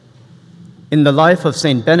In the life of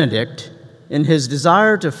St. Benedict, in his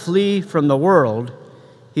desire to flee from the world,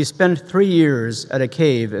 he spent 3 years at a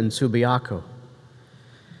cave in Subiaco.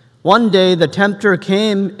 One day, the tempter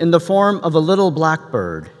came in the form of a little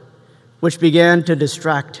blackbird, which began to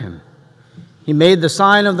distract him. He made the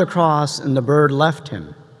sign of the cross, and the bird left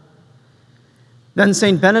him. Then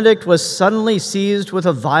St. Benedict was suddenly seized with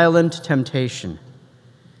a violent temptation.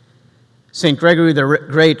 St. Gregory the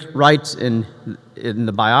Great writes in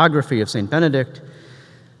the biography of St. Benedict,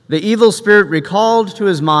 "The evil spirit recalled to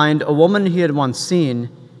his mind a woman he had once seen,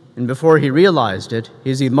 and before he realized it,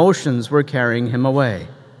 his emotions were carrying him away.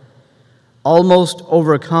 Almost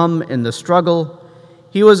overcome in the struggle,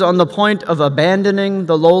 he was on the point of abandoning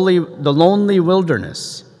the lonely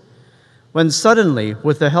wilderness, when suddenly,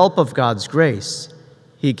 with the help of God's grace,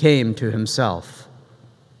 he came to himself."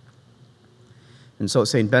 And so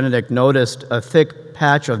St. Benedict noticed a thick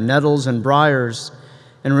patch of nettles and briars,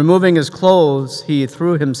 and removing his clothes, he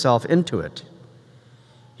threw himself into it.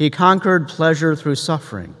 He conquered pleasure through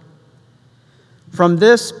suffering. From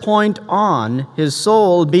this point on, his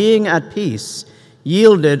soul, being at peace,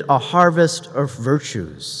 yielded a harvest of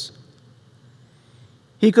virtues.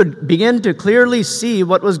 He could begin to clearly see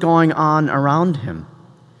what was going on around him,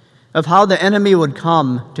 of how the enemy would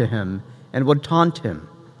come to him and would taunt him.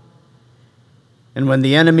 And when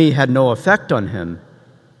the enemy had no effect on him,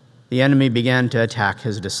 the enemy began to attack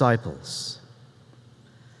his disciples.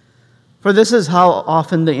 For this is how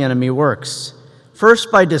often the enemy works.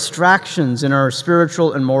 First by distractions in our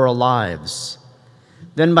spiritual and moral lives,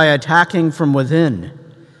 then by attacking from within,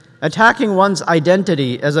 attacking one's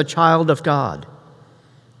identity as a child of God,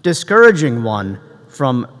 discouraging one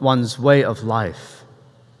from one's way of life.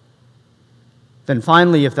 Then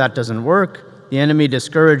finally, if that doesn't work, the enemy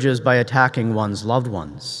discourages by attacking one's loved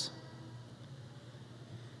ones.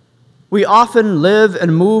 We often live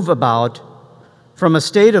and move about from a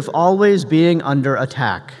state of always being under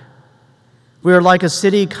attack. We are like a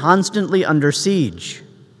city constantly under siege.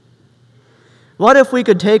 What if we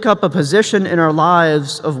could take up a position in our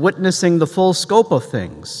lives of witnessing the full scope of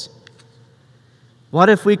things? What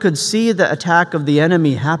if we could see the attack of the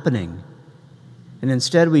enemy happening, and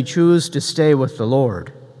instead we choose to stay with the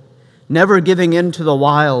Lord, never giving in to the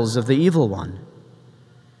wiles of the evil one?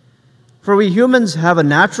 For we humans have a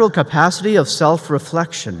natural capacity of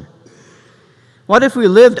self-reflection. What if we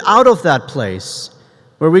lived out of that place,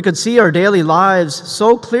 where we could see our daily lives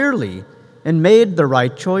so clearly and made the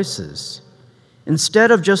right choices,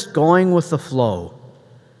 instead of just going with the flow?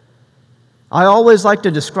 I always like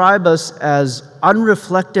to describe us as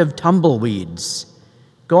unreflective tumbleweeds,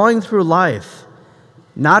 going through life,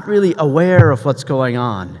 not really aware of what's going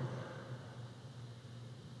on.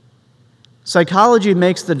 Psychology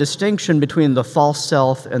makes the distinction between the false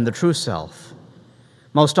self and the true self.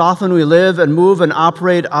 Most often we live and move and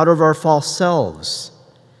operate out of our false selves.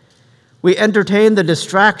 We entertain the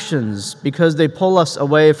distractions because they pull us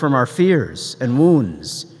away from our fears and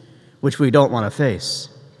wounds, which we don't want to face.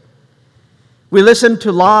 We listen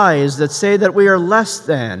to lies that say that we are less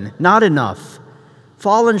than, not enough,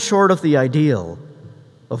 fallen short of the ideal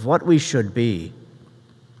of what we should be.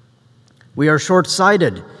 We are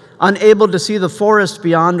short-sighted, unable to see the forest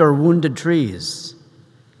beyond our wounded trees.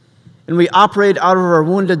 And we operate out of our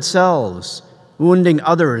wounded selves, wounding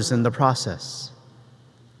others in the process.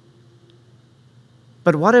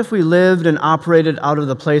 But what if we lived and operated out of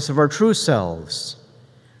the place of our true selves?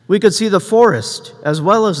 We could see the forest as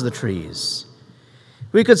well as the trees.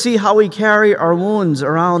 We could see how we carry our wounds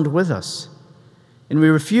around with us, and we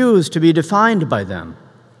refuse to be defined by them.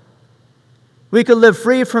 We could live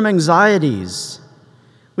free from anxieties.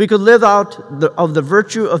 We could live out of the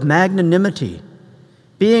virtue of magnanimity,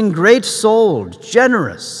 being great-souled,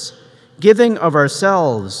 generous, giving of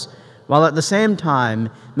ourselves, while at the same time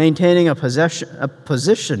maintaining a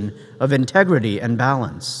position of integrity and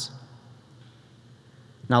balance.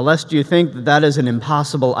 Now, lest you think that that is an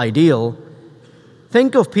impossible ideal,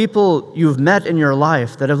 think of people you've met in your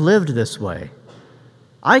life that have lived this way.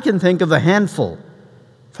 I can think of a handful,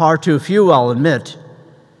 far too few, I'll admit,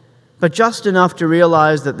 but just enough to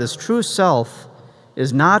realize that this true self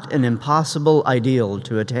is not an impossible ideal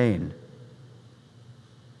to attain.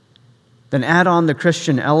 Then add on the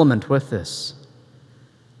Christian element with this.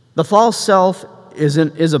 The false self is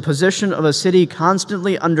a position of a city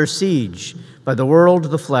constantly under siege by the world,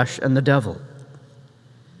 the flesh, and the devil.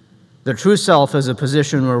 The true self is a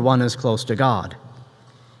position where one is close to God,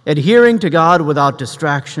 adhering to God without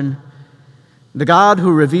distraction, the God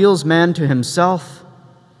who reveals man to himself,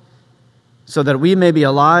 so that we may be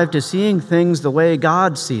alive to seeing things the way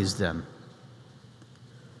God sees them.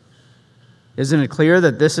 Isn't it clear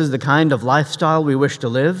that this is the kind of lifestyle we wish to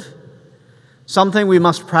live? Something we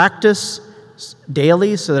must practice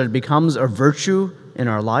daily so that it becomes a virtue in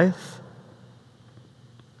our life?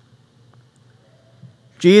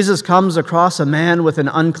 Jesus comes across a man with an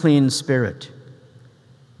unclean spirit.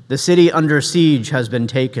 The city under siege has been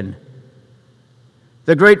taken.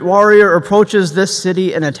 The great warrior approaches this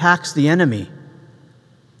city and attacks the enemy,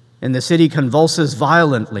 and the city convulses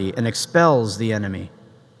violently and expels the enemy.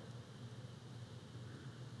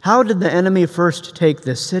 How did the enemy first take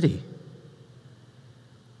this city?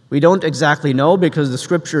 We don't exactly know because the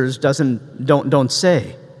scriptures don't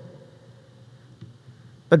say.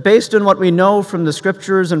 But based on what we know from the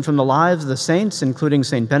scriptures and from the lives of the saints, including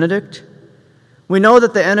St. Benedict, we know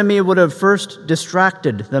that the enemy would have first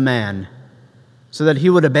distracted the man so that he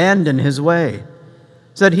would abandon his way,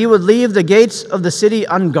 so that he would leave the gates of the city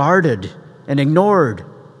unguarded and ignored,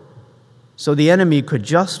 so the enemy could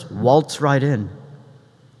just waltz right in.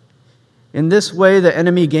 In this way, the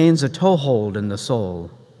enemy gains a toehold in the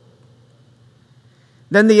soul.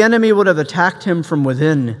 Then the enemy would have attacked him from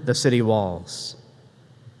within the city walls.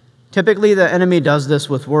 Typically, the enemy does this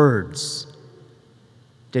with words.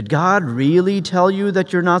 Did God really tell you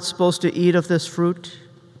that you're not supposed to eat of this fruit?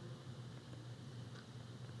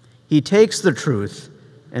 He takes the truth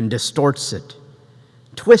and distorts it,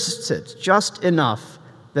 twists it just enough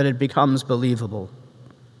that it becomes believable.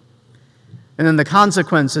 And then the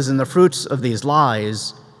consequences and the fruits of these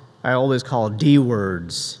lies I always call D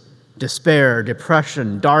words: despair,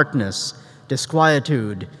 depression, darkness,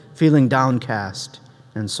 disquietude, feeling downcast,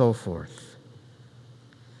 and so forth.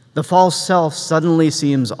 The false self suddenly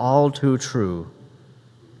seems all too true,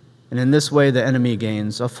 and in this way the enemy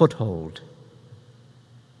gains a foothold.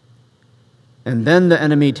 And then the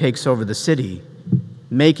enemy takes over the city,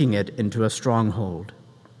 making it into a stronghold.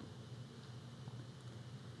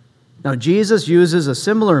 Now, Jesus uses a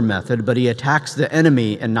similar method, but he attacks the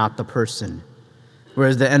enemy and not the person,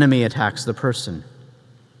 whereas the enemy attacks the person.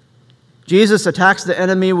 Jesus attacks the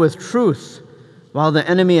enemy with truth, while the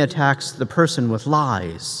enemy attacks the person with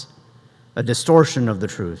lies, a distortion of the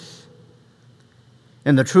truth.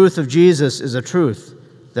 And the truth of Jesus is a truth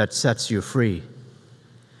that sets you free.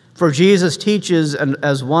 For Jesus teaches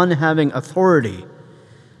as one having authority,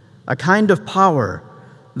 a kind of power,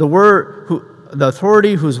 the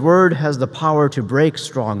authority whose word has the power to break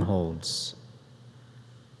strongholds.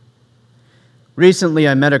 Recently,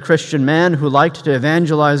 I met a Christian man who liked to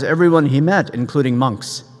evangelize everyone he met, including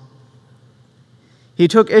monks. He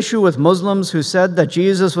took issue with Muslims who said that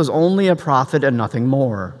Jesus was only a prophet and nothing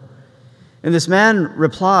more. And this man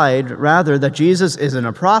replied, rather, that Jesus isn't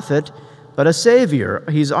a prophet, but a savior.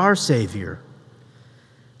 He's our savior.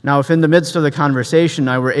 Now, if in the midst of the conversation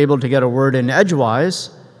I were able to get a word in edgewise,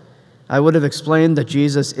 I would have explained that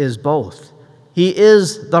Jesus is both. He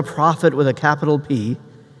is the prophet with a capital P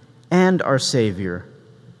and our Savior.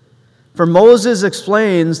 For Moses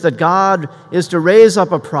explains that God is to raise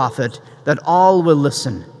up a prophet that all will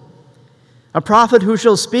listen, a prophet who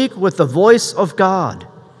shall speak with the voice of God,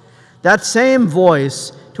 that same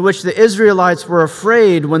voice to which the Israelites were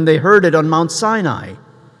afraid when they heard it on Mount Sinai.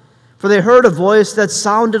 For they heard a voice that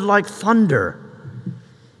sounded like thunder,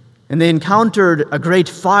 and they encountered a great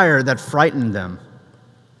fire that frightened them.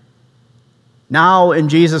 Now, in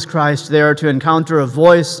Jesus Christ, they are to encounter a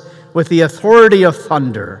voice with the authority of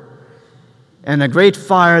thunder and a great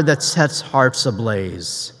fire that sets hearts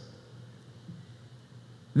ablaze.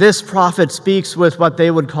 This prophet speaks with what they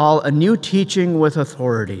would call a new teaching with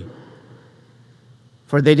authority,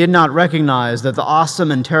 for they did not recognize that the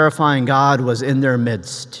awesome and terrifying God was in their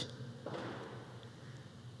midst.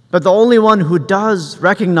 But the only one who does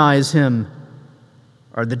recognize him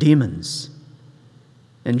are the demons.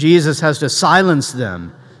 And Jesus has to silence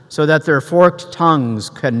them so that their forked tongues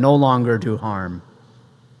can no longer do harm.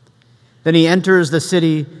 Then he enters the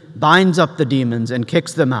city, binds up the demons, and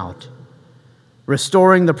kicks them out,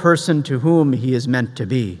 restoring the person to whom he is meant to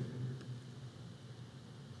be.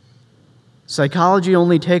 Psychology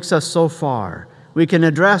only takes us so far. We can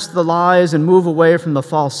address the lies and move away from the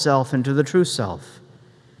false self into the true self.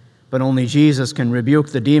 But only Jesus can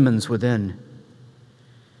rebuke the demons within.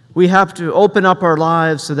 We have to open up our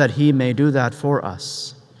lives so that he may do that for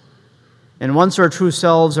us. And once our true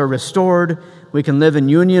selves are restored, we can live in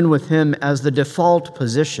union with him as the default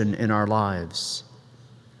position in our lives.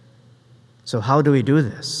 So how do we do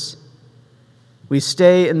this? We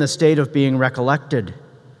stay in the state of being recollected.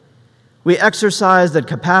 We exercise that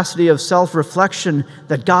capacity of self-reflection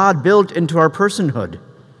that God built into our personhood,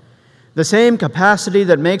 the same capacity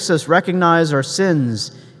that makes us recognize our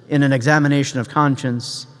sins in an examination of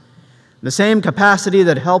conscience, The same capacity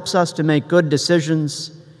that helps us to make good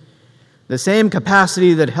decisions, the same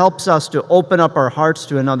capacity that helps us to open up our hearts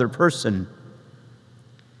to another person.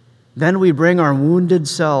 Then we bring our wounded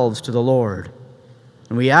selves to the Lord,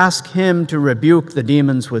 and we ask Him to rebuke the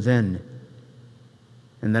demons within.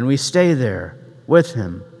 And then we stay there with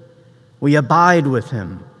Him. We abide with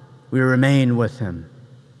Him. We remain with Him.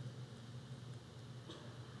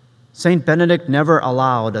 St. Benedict never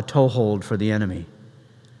allowed a toehold for the enemy.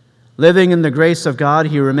 Living in the grace of God,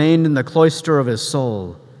 he remained in the cloister of his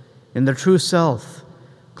soul, in the true self,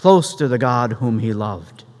 close to the God whom he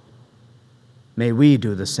loved. May we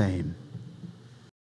do the same.